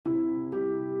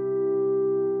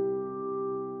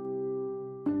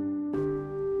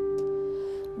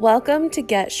Welcome to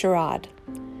Get Sherrod,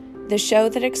 the show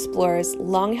that explores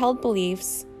long-held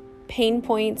beliefs, pain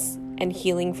points, and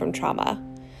healing from trauma.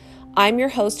 I'm your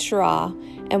host, Shara,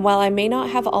 and while I may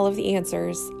not have all of the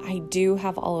answers, I do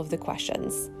have all of the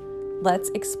questions. Let's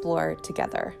explore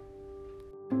together.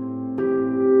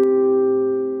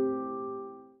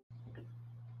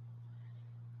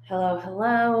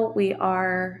 Hello. We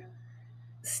are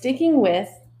sticking with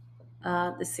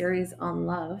the series on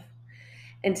love.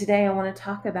 And today I want to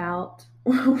talk about,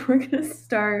 we're going to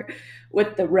start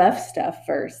with the rough stuff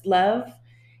first. Love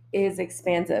is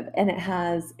expansive and it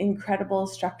has incredible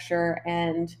structure,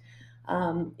 and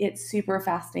it's super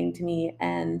fascinating to me.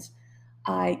 And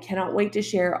I cannot wait to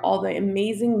share all the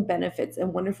amazing benefits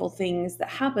and wonderful things that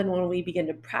happen when we begin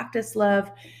to practice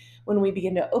love, when we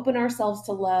begin to open ourselves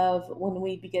to love, when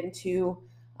we begin to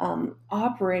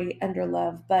operate under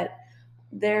love. But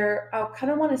I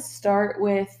kind of want to start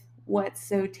with what's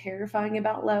so terrifying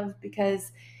about love,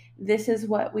 because this is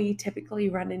what we typically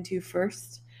run into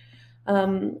first.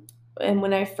 And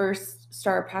when I first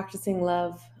started practicing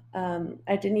love,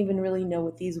 I didn't even really know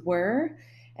what these were.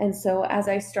 And so as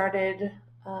I started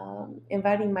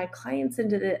inviting my clients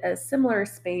into a similar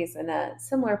space and a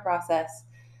similar process,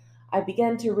 I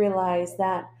began to realize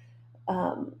that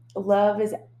love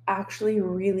is actually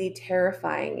really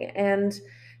terrifying. And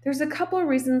there's a couple of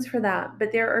reasons for that,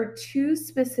 but there are two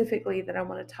specifically that I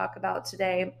want to talk about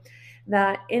today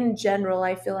that in general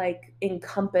I feel like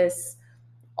encompass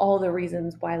all the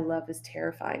reasons why love is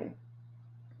terrifying.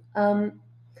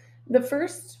 The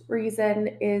first reason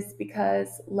is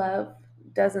because love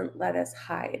doesn't let us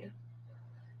hide.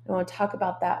 I want to talk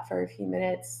about that for a few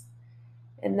minutes.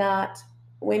 And that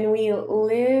when we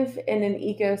live in an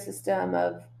ecosystem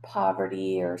of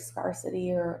poverty or scarcity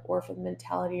or orphan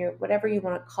mentality or whatever you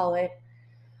want to call it,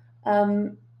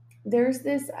 there's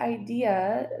this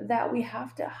idea that we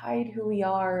have to hide who we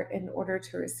are in order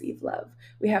to receive love.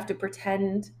 We have to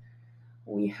pretend.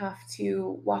 We have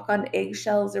to walk on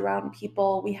eggshells around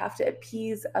people. We have to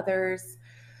appease others.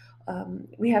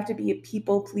 We have to be a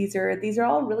people pleaser. These are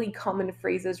all really common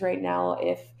phrases right now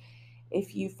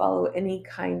if you follow any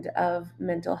kind of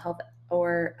mental health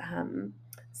or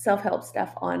self-help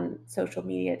stuff on social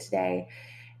media today.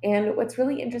 And what's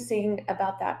really interesting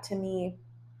about that to me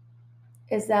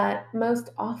is that most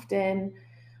often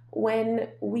when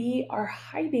we are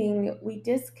hiding, we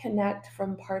disconnect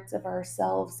from parts of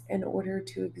ourselves in order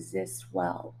to exist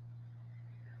well.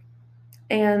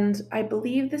 And I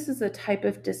believe this is a type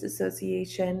of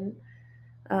disassociation.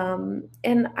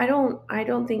 And I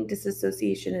don't think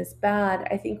disassociation is bad.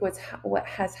 I think what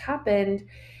has happened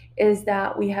is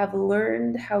that we have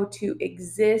learned how to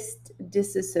exist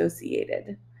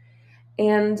disassociated.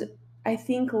 And I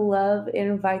think love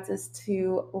invites us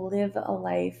to live a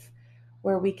life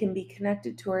where we can be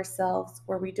connected to ourselves,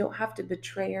 where we don't have to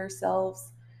betray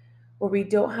ourselves, where we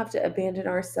don't have to abandon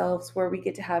ourselves, where we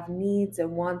get to have needs and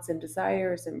wants and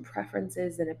desires and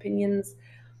preferences and opinions.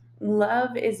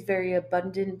 Love is very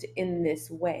abundant in this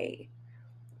way.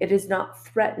 It is not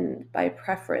threatened by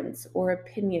preference or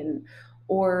opinion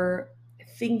or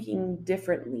thinking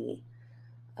differently.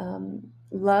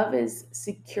 Love is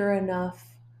secure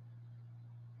enough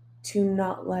to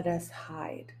not let us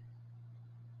hide.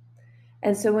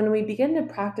 And so when we begin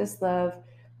to practice love,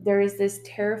 there is this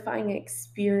terrifying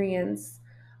experience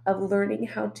of learning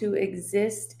how to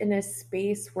exist in a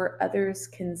space where others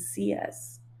can see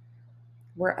us,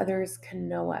 where others can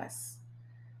know us,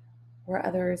 where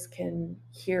others can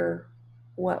hear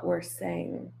what we're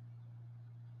saying.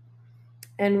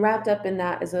 And wrapped up in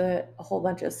that is a whole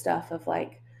bunch of stuff of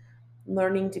like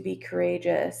learning to be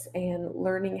courageous and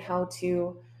learning how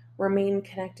to remain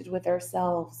connected with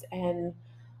ourselves, and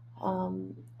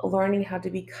learning how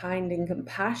to be kind and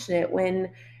compassionate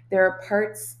when there are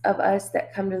parts of us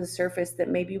that come to the surface that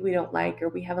maybe we don't like or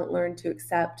we haven't learned to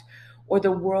accept or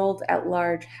the world at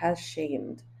large has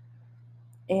shamed.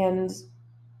 And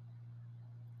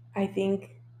I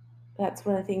think that's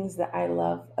one of the things that I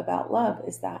love about love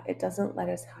is that it doesn't let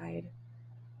us hide.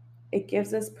 It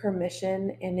gives us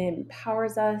permission and it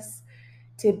empowers us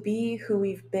to be who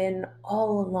we've been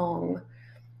all along.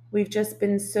 We've just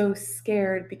been so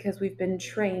scared because we've been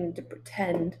trained to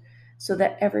pretend so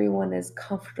that everyone is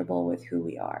comfortable with who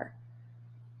we are.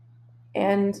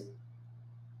 And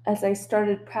as I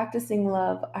started practicing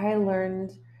love, I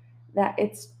learned that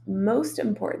it's most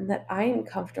important that I am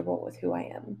comfortable with who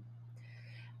I am.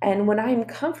 And when I'm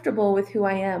comfortable with who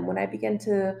I am, when I begin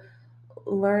to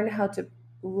learn how to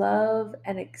love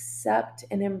and accept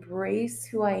and embrace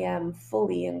who I am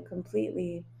fully and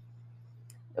completely,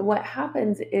 what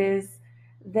happens is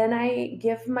then I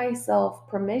give myself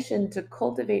permission to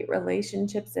cultivate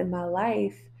relationships in my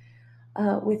life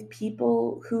with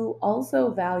people who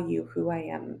also value who I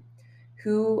am,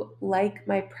 who like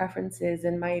my preferences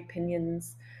and my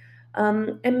opinions.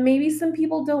 And maybe some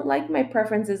people don't like my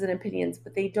preferences and opinions,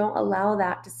 but they don't allow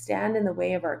that to stand in the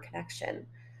way of our connection.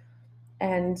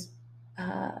 And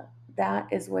uh, that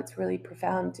is what's really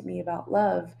profound to me about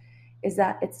love, is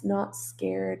that it's not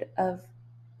scared of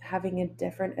having a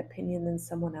different opinion than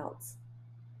someone else.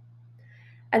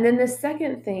 And then the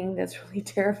second thing that's really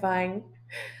terrifying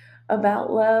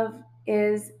about love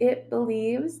is it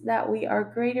believes that we are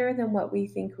greater than what we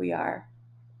think we are.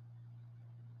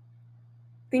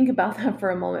 Think about that for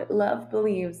a moment. Love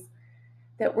believes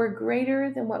that we're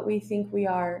greater than what we think we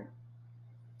are.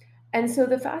 And so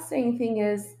the fascinating thing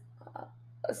is,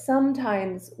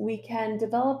 sometimes we can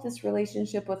develop this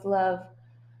relationship with love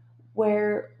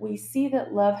where we see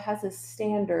that love has a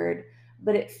standard,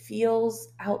 but it feels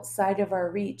outside of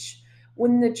our reach.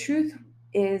 When the truth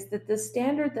is that the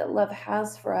standard that love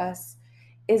has for us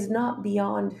is not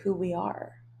beyond who we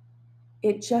are.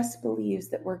 It just believes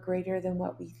that we're greater than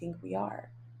what we think we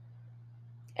are.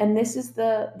 And this is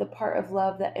the part of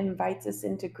love that invites us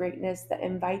into greatness, that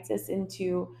invites us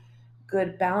into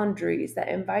good boundaries, that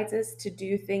invites us to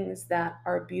do things that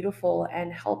are beautiful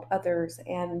and help others,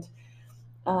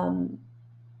 um,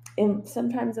 and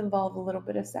sometimes involve a little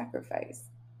bit of sacrifice.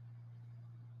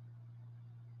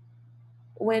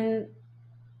 When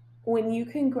when you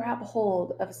can grab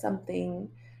hold of something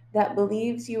that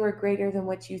believes you are greater than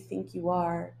what you think you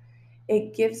are,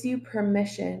 it gives you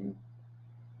permission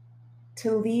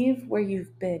to leave where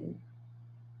you've been.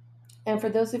 And for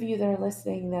those of you that are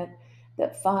listening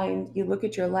that find you look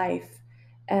at your life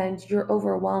and you're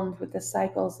overwhelmed with the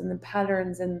cycles and the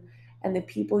patterns and the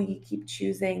people you keep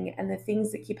choosing and the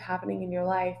things that keep happening in your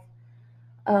life,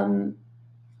 um,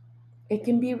 it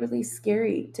can be really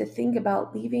scary to think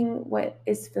about leaving what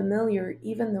is familiar,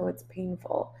 even though it's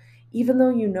painful, even though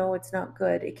you know it's not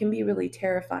good. It can be really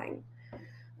terrifying.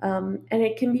 And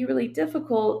it can be really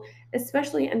difficult,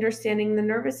 especially understanding the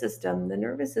nervous system. The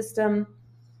nervous system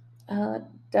uh,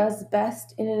 does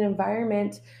best in an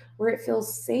environment where it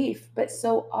feels safe. But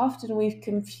so often we've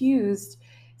confused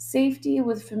safety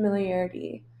with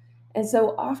familiarity. And so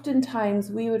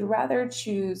oftentimes we would rather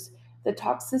choose the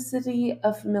toxicity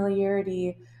of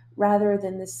familiarity rather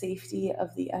than the safety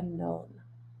of the unknown.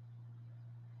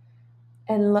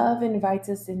 And love invites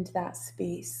us into that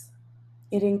space.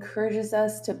 It encourages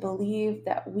us to believe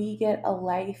that we get a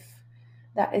life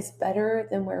that is better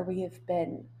than where we have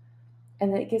been,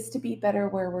 and it gets to be better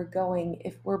where we're going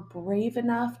if we're brave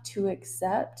enough to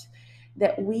accept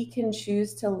that we can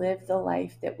choose to live the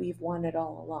life that we've wanted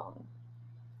all along.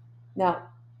 Now,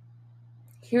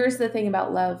 here's the thing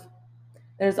about love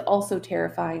that is also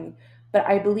terrifying, but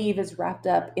I believe is wrapped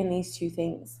up in these two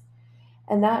things.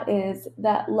 And that is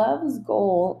that love's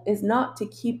goal is not to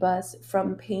keep us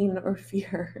from pain or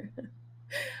fear.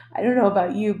 I don't know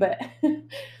about you, but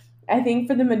I think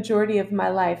for the majority of my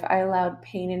life, I allowed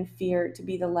pain and fear to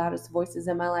be the loudest voices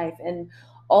in my life. And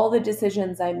all the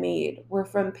decisions I made were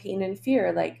from pain and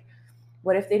fear. Like,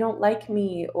 what if they don't like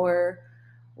me? Or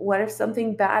what if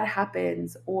something bad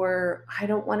happens? Or I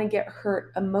don't want to get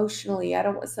hurt emotionally. I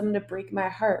don't want someone to break my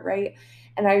heart, right?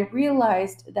 And I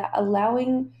realized that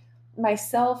allowing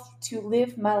myself to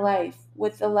live my life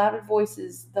with the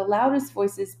loudest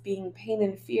voices being pain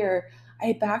and fear,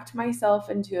 I backed myself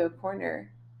into a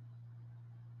corner.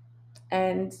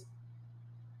 And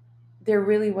there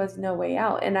really was no way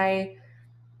out. And I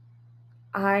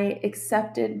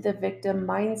accepted the victim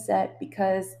mindset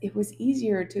because it was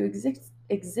easier to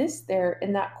exist there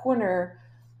in that corner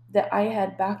that I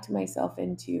had backed myself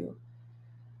into.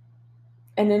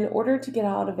 And in order to get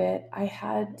out of it, I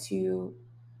had to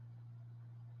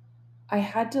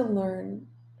learn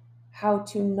how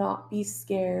to not be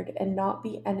scared and not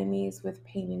be enemies with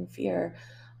pain and fear.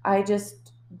 I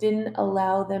just didn't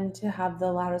allow them to have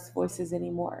the loudest voices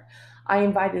anymore. I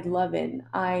invited love in.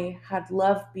 I had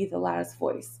love be the loudest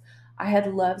voice. I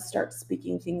had love start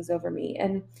speaking things over me.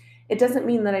 And it doesn't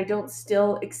mean that I don't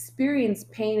still experience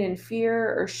pain and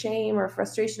fear or shame or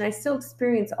frustration. I still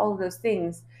experience all of those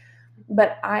things,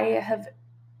 but I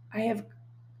have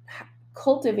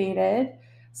cultivated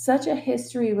such a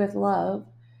history with love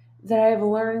that I've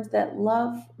learned that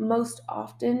love most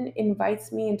often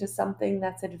invites me into something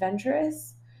that's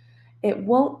adventurous. It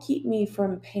won't keep me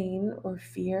from pain or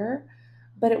fear,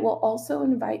 but it will also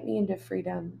invite me into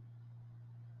freedom.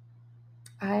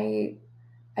 I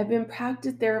I've been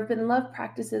practice there have been love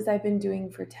practices I've been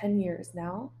doing for 10 years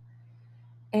now.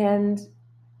 And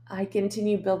I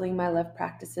continue building my love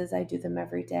practices. I do them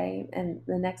every day. And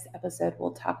the next episode,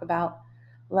 we'll talk about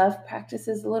love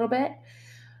practices a little bit.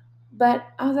 But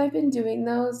as I've been doing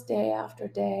those day after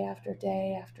day after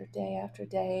day after day after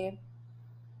day,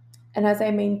 and as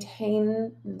I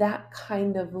maintain that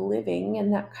kind of living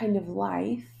and that kind of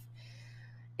life,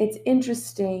 it's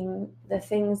interesting the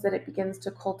things that it begins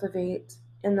to cultivate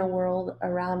in the world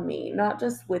around me, not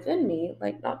just within me,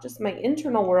 like not just my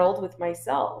internal world with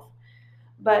myself,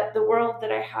 but the world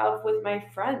that I have with my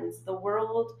friends, the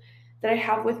world that I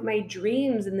have with my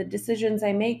dreams and the decisions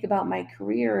I make about my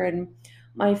career and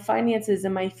my finances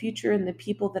and my future and the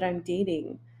people that I'm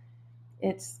dating.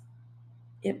 It's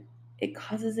it it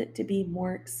causes it to be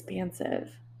more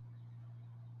expansive.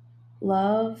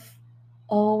 Love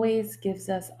always gives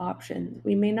us options.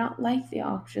 We may not like the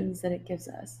options that it gives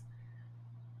us,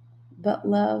 but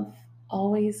love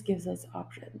always gives us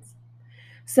options.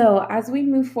 So, as we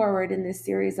move forward in this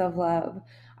series of love,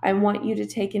 I want you to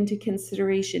take into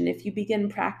consideration if you begin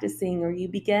practicing or you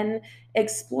begin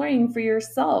exploring for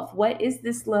yourself, what is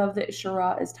this love that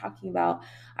Shara is talking about?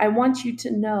 I want you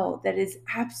to know that it's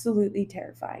absolutely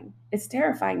terrifying. It's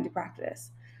terrifying to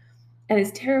practice. And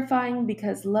it's terrifying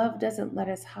because love doesn't let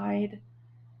us hide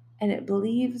and it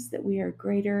believes that we are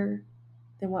greater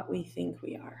than what we think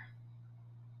we are.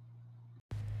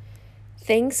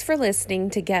 Thanks for listening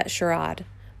to Get Sharad.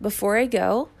 Before I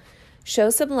go, show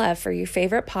some love for your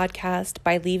favorite podcast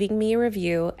by leaving me a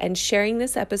review and sharing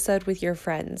this episode with your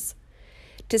friends.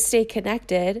 To stay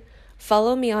connected,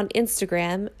 follow me on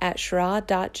Instagram at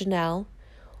sharad.janelle,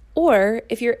 or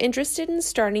if you're interested in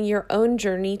starting your own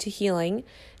journey to healing,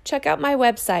 check out my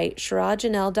website,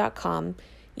 sharadjanelle.com.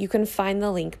 You can find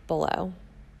the link below.